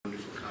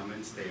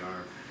questions. They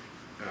are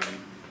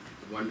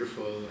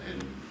wonderful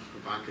and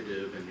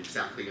provocative and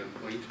exactly on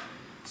point.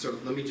 So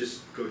let me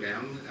just go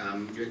down.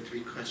 You had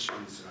 3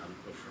 questions,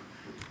 Ofer.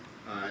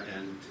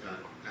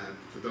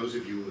 For those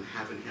of you who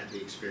haven't had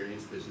the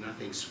experience, there's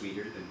nothing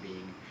sweeter than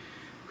being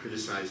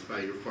criticized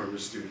by your former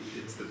student.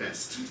 It's the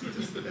best.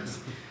 It's the best.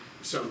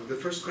 So the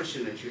first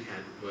question that you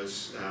had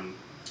was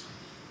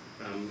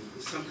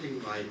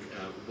something like,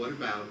 what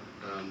about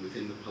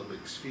within the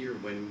public sphere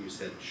when you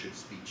said should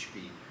speech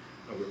be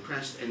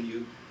repressed? And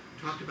you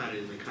talked about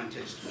it in the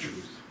context of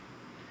truth.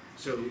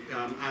 So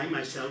I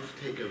myself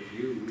take a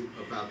view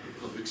about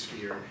the public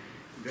sphere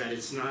that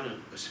it's not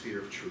a sphere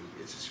of truth,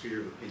 it's a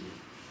sphere of opinion.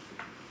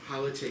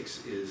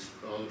 Politics is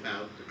all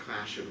about the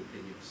clash of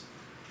opinions.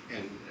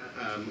 And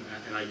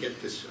I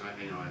get this,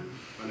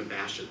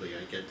 unabashedly,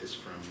 I get this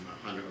from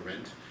Hannah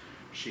Arendt.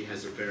 She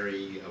has a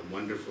very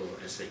wonderful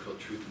essay called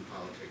Truth in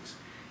Politics.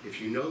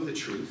 If you know the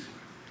truth,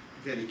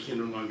 then it can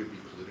no longer be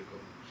political.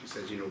 She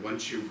says,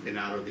 once you've been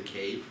out of the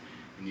cave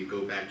and you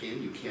go back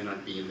in, you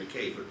cannot be in the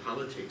cave. But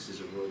politics is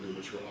a world in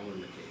which we're all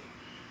in the cave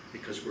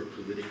because we're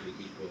politically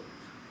equal.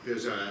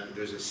 There's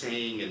a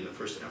saying in the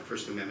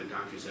First Amendment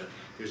doctrines that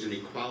there's an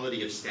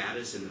equality of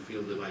status in the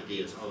field of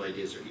ideas. All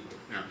ideas are equal.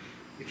 Now,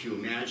 if you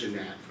imagine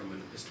that from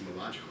an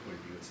epistemological point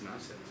of view, it's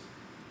nonsense.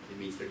 It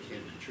means there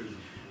can't be truth.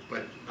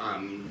 But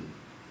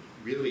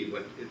really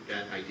what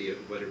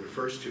it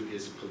refers to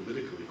is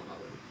political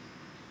equality.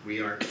 We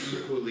are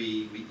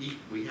equally,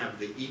 we have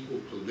the equal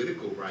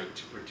political right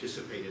to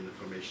participate in the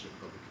formation of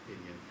public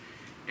opinion.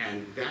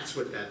 And that's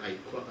what that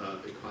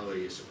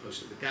equality is supposed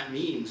to be. But that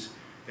means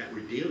that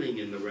we're dealing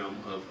in the realm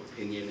of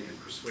opinion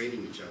and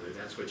persuading each other.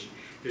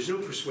 There's no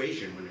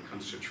persuasion when it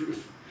comes to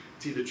truth.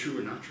 It's either true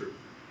or not true.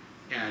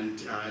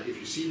 And if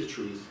you see the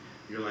truth,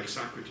 you're like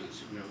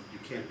Socrates. You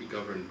can't be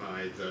governed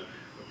by the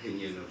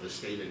opinion of the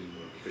state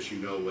anymore because you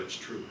know what's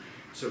true.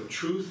 So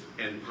truth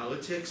and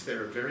politics,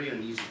 they're a very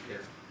uneasy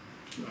pair,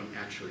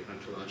 actually,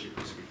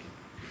 ontologically speaking.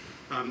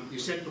 You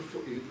said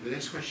before, the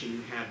next question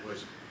you had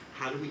was,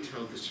 how do we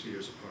tell the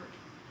spheres apart?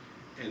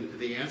 And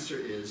the answer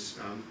is,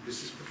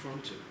 this is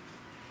performative.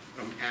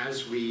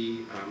 As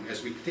we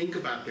think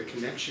about the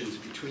connections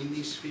between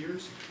these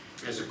spheres,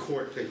 as a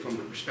court, from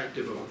the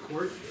perspective of a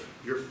court,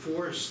 you're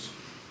forced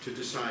to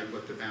decide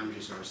what the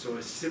boundaries are. So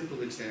a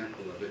simple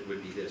example of it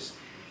would be this.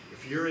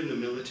 If you're in the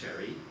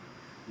military,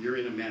 you're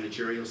in a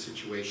managerial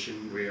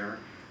situation where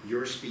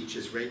your speech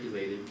is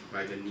regulated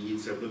by the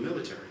needs of the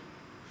military.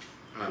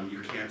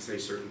 You can't say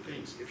certain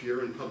things. If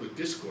you're in public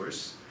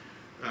discourse,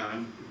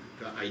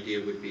 the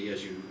idea would be,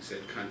 as you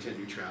said, content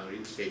neutrality.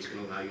 The state's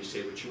going to allow you to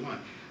say what you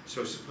want.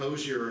 So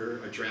suppose you're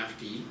a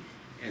draftee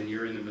and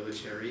you're in the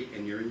military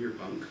and you're in your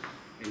bunk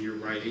and you're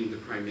writing the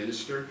prime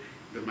minister,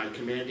 but my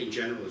commanding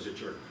general is a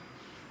jerk.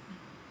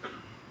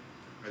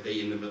 Are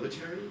they in the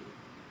military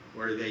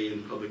or are they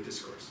in public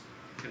discourse?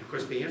 And of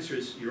course the answer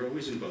is you're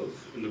always in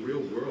both. In the real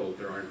world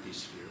there aren't these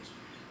spheres.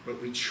 But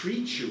we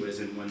treat you as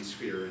in one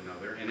sphere or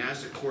another, and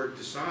as the court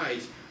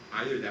decides,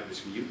 either that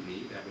was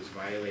mutiny, that was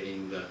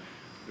violating the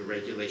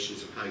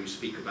regulations of how you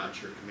speak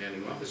about your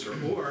commanding officer,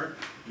 or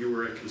you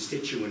were a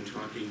constituent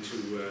talking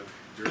to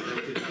your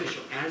elected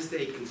official. As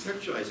they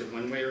conceptualize it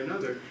one way or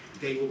another,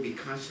 they will be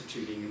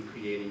constituting and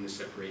creating the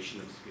separation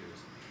of spheres.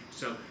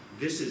 So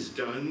this is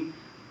done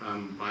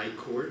by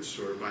courts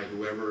or by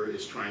whoever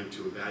is trying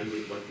to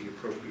evaluate what the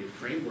appropriate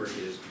framework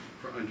is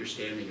for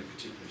understanding a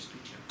particular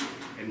speech act.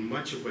 And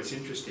much of what's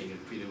interesting in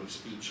freedom of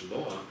speech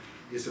law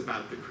is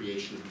about the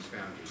creation of these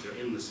boundaries. There are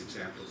endless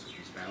examples of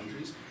these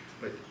boundaries,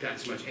 but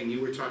that's much, and you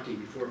were talking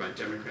before about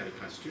democratic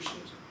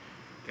constitutionalism.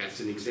 That's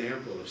an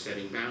example of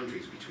setting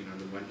boundaries between, on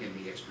the one hand,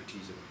 the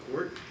expertise of the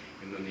court,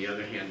 and on the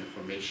other hand, the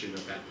formation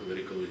of that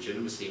political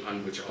legitimacy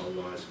on which all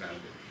law is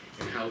founded.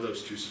 And how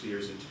those two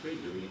spheres integrate,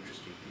 really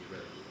interesting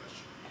theoretical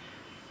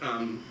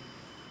question.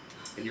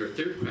 And your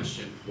third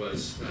question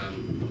was,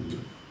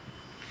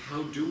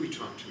 how do we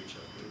talk to each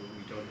other when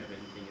we don't have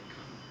anything in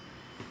common?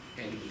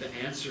 And the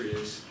answer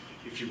is,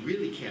 if you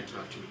really can't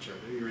talk to each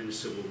other, you're in a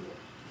civil war.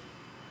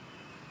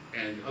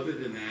 And other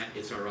than that,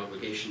 it's our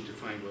obligation to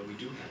find what we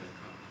do have in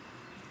common.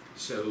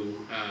 So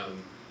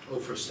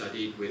Ofer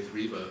studied with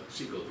Riva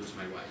Siegel, who's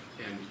my wife,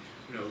 and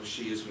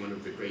she is one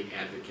of the great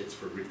advocates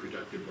for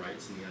reproductive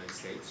rights in the United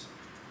States.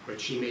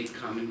 But she made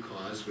common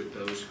cause with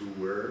those who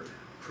were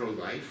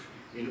pro-life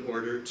in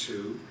order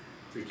to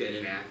get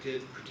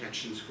enacted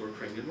protections for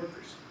pregnant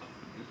workers.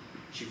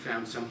 She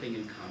found something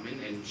in common,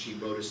 and she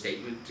wrote a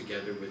statement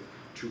together with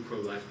two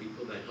pro-life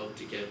people that helped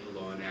to get a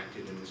law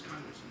enacted in this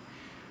Congress.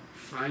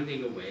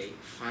 Finding a way,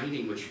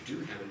 finding what you do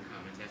have in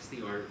common, that's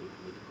the art of the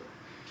political.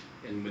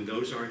 And when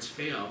those arts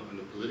fail, and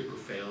the political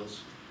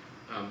fails,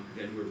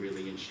 then we're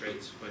really in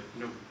straits. But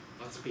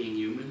us being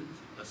human,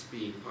 us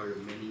being part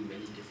of many,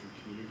 many different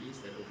communities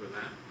that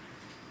overlap,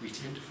 we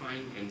tend to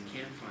find and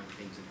can't find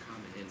things in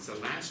common. And it's a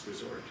last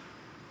resort.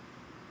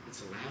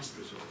 It's a last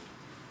resort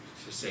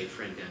to say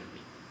friend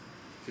enemy,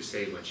 to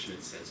say what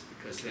Schmidt says,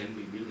 because then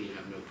we really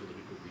have no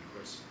political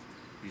recourse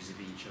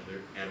vis-a-vis each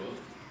other at all.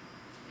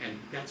 And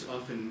it's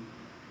often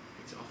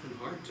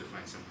hard to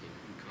find something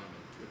in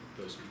common.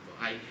 those people.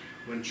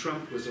 When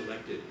Trump was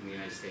elected in the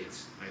United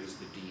States, I was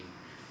the dean.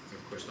 And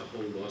of course, the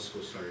whole law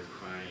school started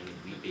crying and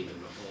weeping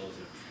in the halls,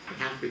 and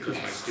half because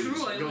my students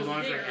no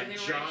longer had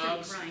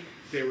jobs.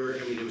 They were,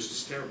 I mean, it was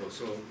just terrible.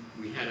 So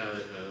we had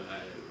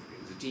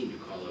the dean, you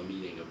call a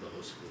meeting of the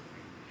whole school.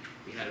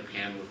 We had a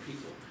panel of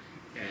people,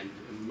 and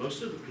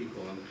most of the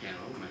people on the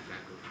panel, my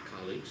faculty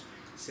colleagues,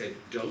 said,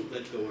 don't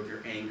let go of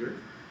your anger.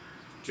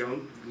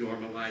 Don't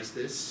normalize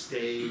this.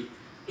 Stay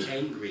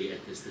angry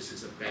at this. This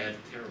is a bad,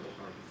 terrible,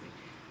 horrible thing.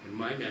 And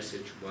my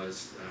message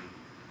was,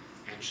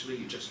 actually,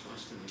 you just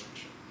lost an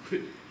election.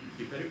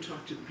 You better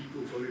talk to the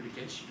people who voted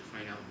against you to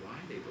find out why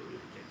they voted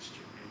against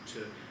you and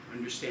to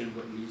understand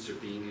what needs are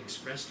being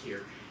expressed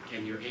here.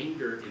 And your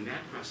anger in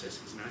that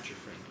process is not your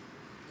friend.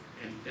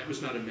 And that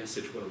was not a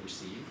message well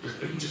received,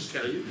 let me just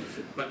tell you.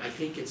 But I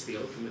think it's the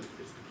ultimate,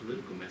 it's the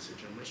political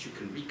message. Unless you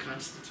can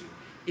reconstitute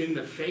in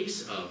the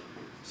face of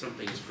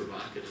something as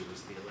provocative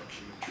as the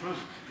election of Trump,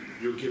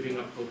 you're giving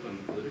up hope on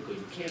the political.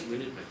 You can't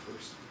win it by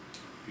force.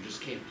 You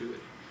just can't do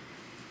it.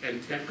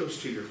 And that goes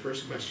to your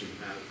first question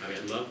about, I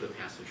love the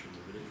passage from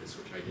Leviticus,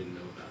 which I didn't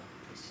know about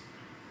because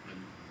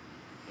I'm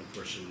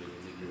unfortunately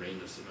an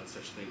ignoramus about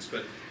such things.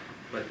 But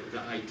the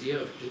idea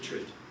of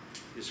hatred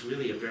is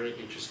really a very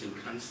interesting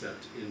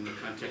concept in the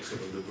context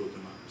of a liberal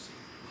democracy.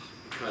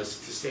 Because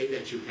to say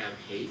that you have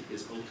hate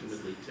is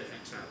ultimately to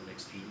exile and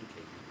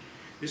excommunicate.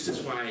 This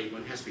is why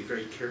one has to be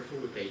very careful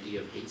with the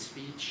idea of hate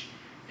speech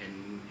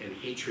and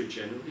hatred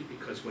generally,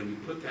 because when you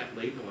put that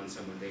label on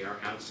someone, they are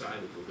outside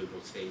of the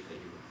liberal state that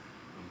you were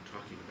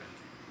talking about.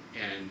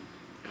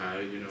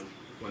 And, you know,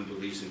 one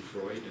believes in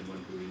Freud and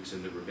one believes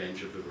in the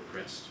revenge of the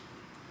repressed.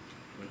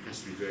 One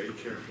has to be very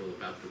careful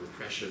about the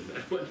repression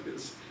that one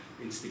is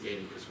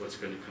instigating, because what's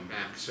going to come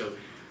back. So,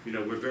 you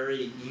know, we're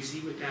very easy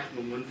with that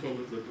in one form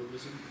of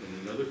liberalism.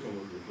 In another form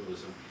of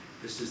liberalism,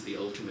 this is the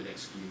ultimate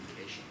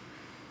excommunication.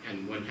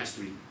 And one has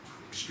to be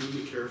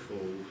extremely careful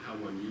how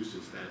one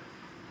uses that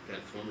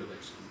form of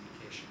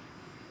excommunication.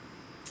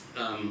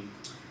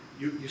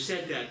 You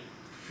said that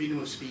freedom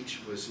of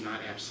speech was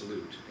not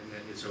absolute and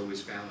that it's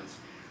always balanced.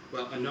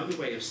 Well, another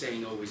way of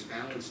saying always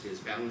balanced is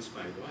balanced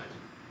by what?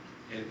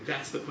 And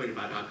that's the point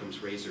about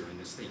Occam's razor in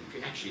this thing. If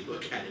you actually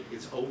look at it,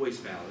 it's always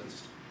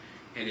balanced,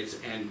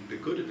 and the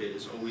good of it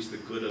is always the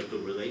good of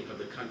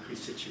the concrete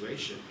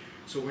situation.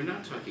 So we're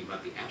not talking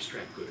about the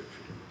abstract good of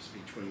freedom of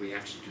speech when we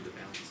actually do the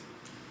balancing.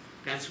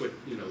 That's what,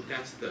 you know,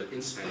 that's the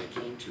insight I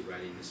came to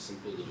writing this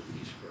simple little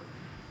piece for,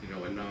 you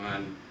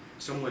know,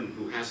 someone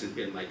who hasn't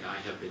been, like I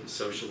have been,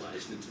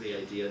 socialized into the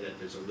idea that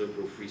there's a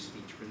liberal free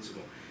speech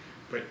principle.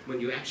 But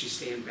when you actually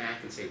stand back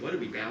and say, what are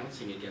we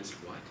balancing against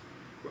what?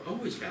 We're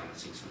always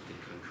balancing something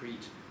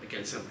concrete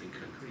against something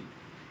concrete.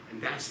 And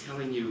that's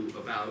telling you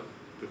about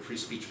the free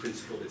speech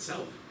principle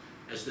itself,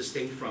 as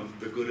distinct from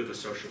the good of a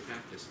social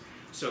practice.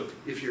 So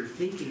if you're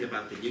thinking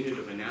about the unit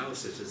of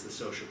analysis as the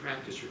social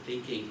practice, you're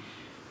thinking,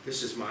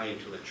 this is my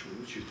intellectual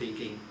roots. You're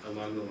thinking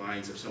along the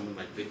lines of someone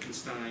like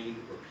Wittgenstein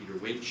or Peter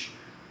Winch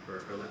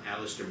or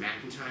Alistair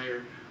McIntyre,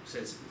 who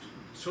says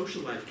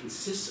social life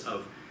consists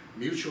of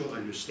mutual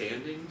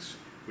understandings,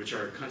 which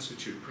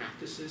constitute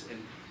practices,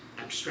 and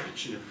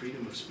abstraction of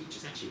freedom of speech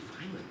is actually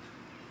violent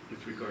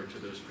with regard to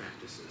those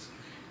practices.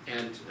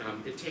 And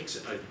it takes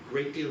a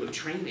great deal of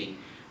training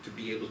to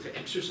be able to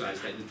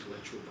exercise that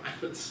intellectual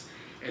violence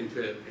and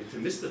to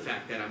miss the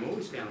fact that I'm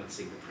always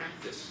balancing the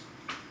practice.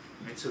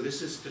 Right? So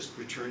this is just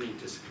returning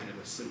to kind of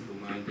a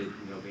simple-minded,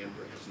 you know, the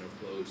emperor has no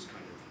clothes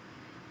kind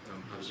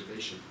of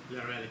observation.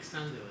 Larry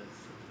Alexander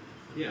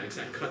was... yeah,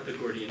 exactly. Cut the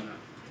Gordian knot.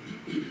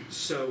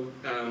 So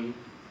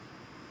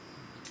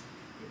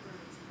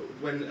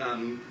when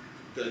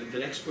the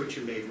next point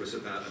you made was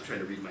about, I'm trying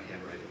to read my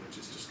handwriting, which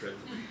is just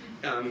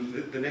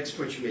dreadful. The next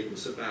point you made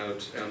was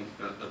about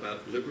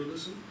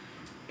liberalism,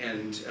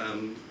 and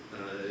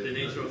the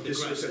nature of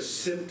this was a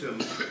symptom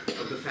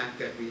of the fact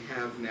that we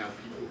have now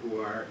people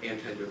who are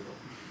anti-liberal.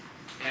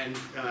 And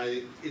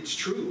it's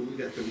true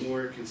that the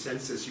more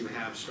consensus you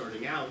have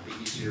starting out, the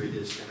easier it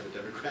is to have a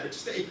democratic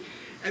state.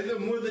 And the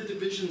more the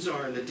divisions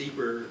are and the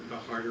deeper, the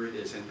harder it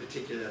is. And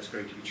particularly that's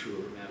going to be true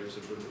over matters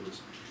of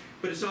liberalism.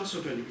 But it's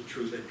also going to be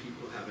true that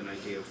people have an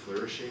idea of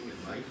flourishing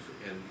and life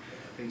and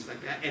things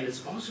like that. And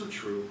it's also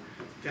true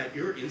that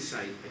your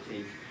insight, I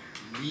think,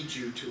 leads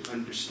you to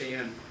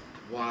understand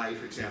why,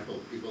 for example,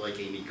 people like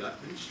Amy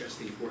Gutman stress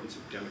the importance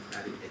of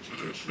democratic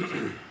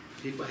education.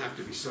 People have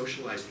to be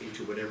socialized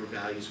into whatever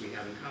values we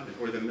have in common,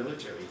 or the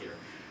military here.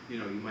 You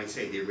know, you might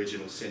say the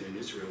original sin in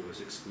Israel was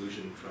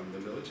exclusion from the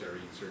military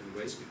in certain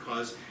ways,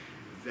 because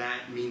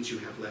that means you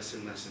have less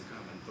and less in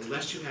common. The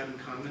less you have in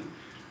common,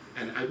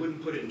 and I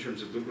wouldn't put it in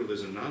terms of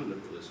liberalism,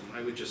 non-liberalism,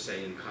 I would just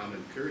say in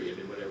common period,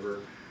 in whatever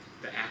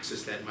the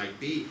axis that might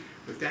be.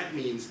 But that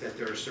means that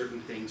there are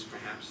certain things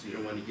perhaps you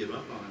don't want to give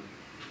up on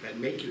that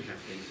make you have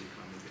things in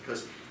common.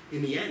 Because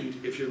in the end,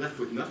 if you're left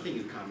with nothing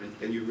in common,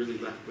 then you're really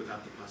left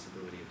without the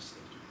possibility of a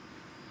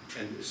state.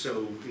 And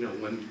so, you know,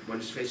 one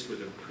is faced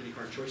with a pretty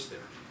hard choice there.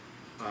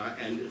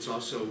 And it's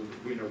also,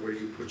 you know, where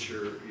you put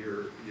your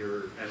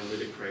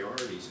analytic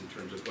priorities in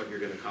terms of what you're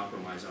going to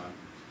compromise on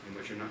and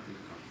what you're not going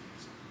to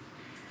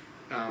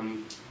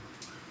compromise.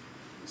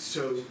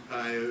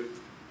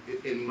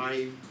 In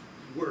my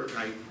work,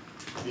 I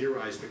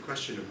theorize the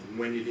question of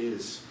when it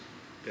is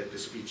that the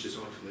speech is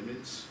off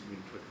limits. We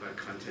talk about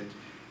content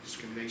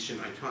discrimination.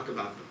 I talk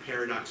about the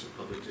paradox of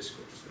public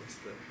discourse. That's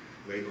the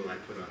label I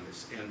put on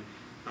this. And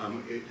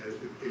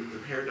the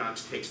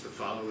paradox takes the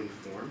following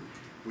form.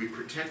 We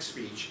protect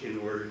speech in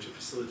order to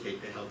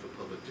facilitate the health of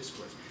public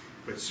discourse.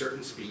 But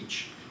certain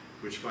speech,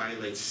 which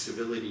violates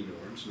civility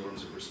norms,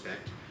 norms of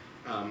respect,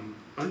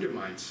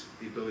 undermines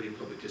the ability of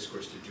public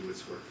discourse to do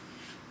its work.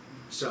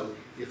 So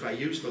if I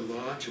use the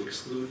law to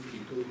exclude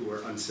people who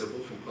are uncivil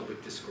from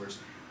public discourse,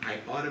 I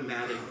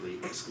automatically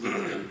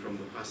exclude them from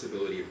the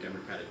possibility of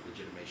democratic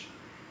legitimation.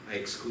 I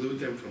exclude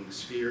them from the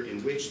sphere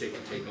in which they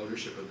can take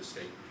ownership of the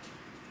state.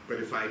 But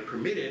if I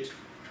permit it,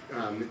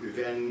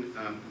 then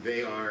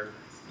they are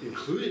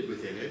included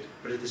within it,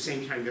 but at the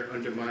same time they're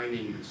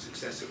undermining the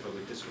success of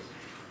public discourse.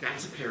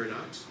 That's a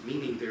paradox,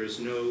 meaning there is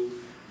no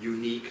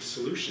unique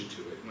solution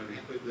to it. When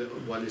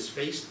one is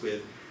faced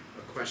with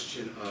a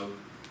question of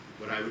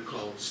what I would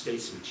call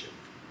statesmanship.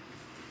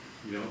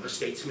 You know, a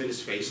statesman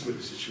is faced with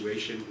a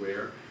situation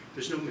where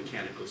there's no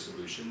mechanical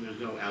solution, there's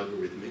no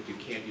algorithmic, you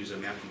can't use a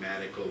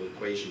mathematical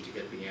equation to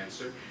get the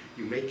answer.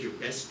 You make your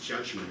best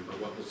judgment about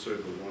what will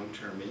serve the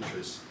long-term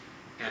interests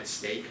at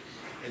stake,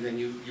 and then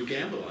you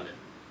gamble on it.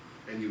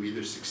 And you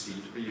either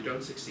succeed or you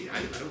don't succeed.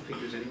 I don't think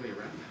there's any way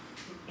around that.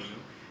 You know?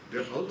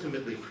 They're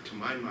ultimately, to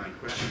my mind,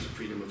 questions of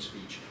freedom of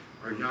speech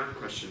are not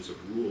questions of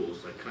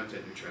rules like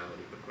content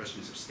neutrality, but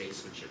questions of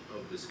statesmanship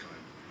of this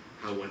kind.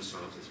 How one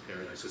solves this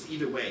paradox. Because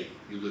either way,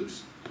 you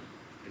lose.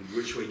 And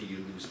which way do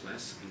you lose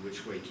less, and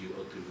which way do you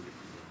ultimately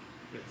prevail?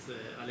 That's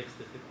Alex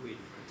de Tocqueville.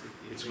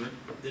 It's what?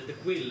 De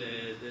Tocqueville,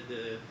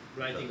 the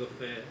writing of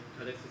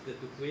Alexis de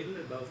Tocqueville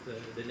about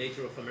the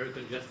nature of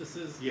American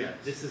justices. Yes.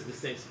 This is the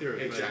same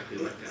spirit, exactly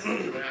right?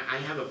 Like that. I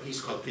have a piece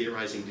called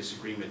Theorizing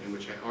Disagreement, in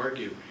which I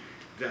argue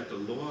that the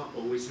law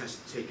always has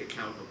to take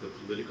account of the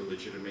political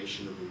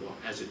legitimation of the law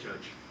as a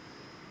judge.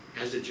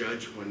 As a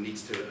judge, one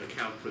needs to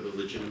account for the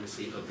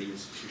legitimacy of the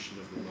institution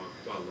of the law,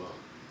 qua law.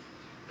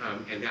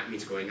 And that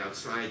means going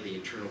outside the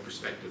internal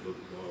perspective of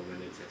the law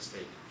when it's at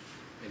stake.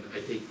 And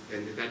I think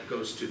that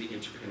goes to the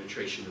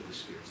interpenetration of the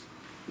spheres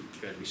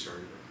that we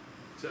started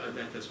with. So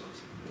that's what I'll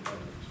say.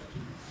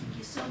 Thank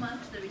you so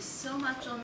much. There is so much on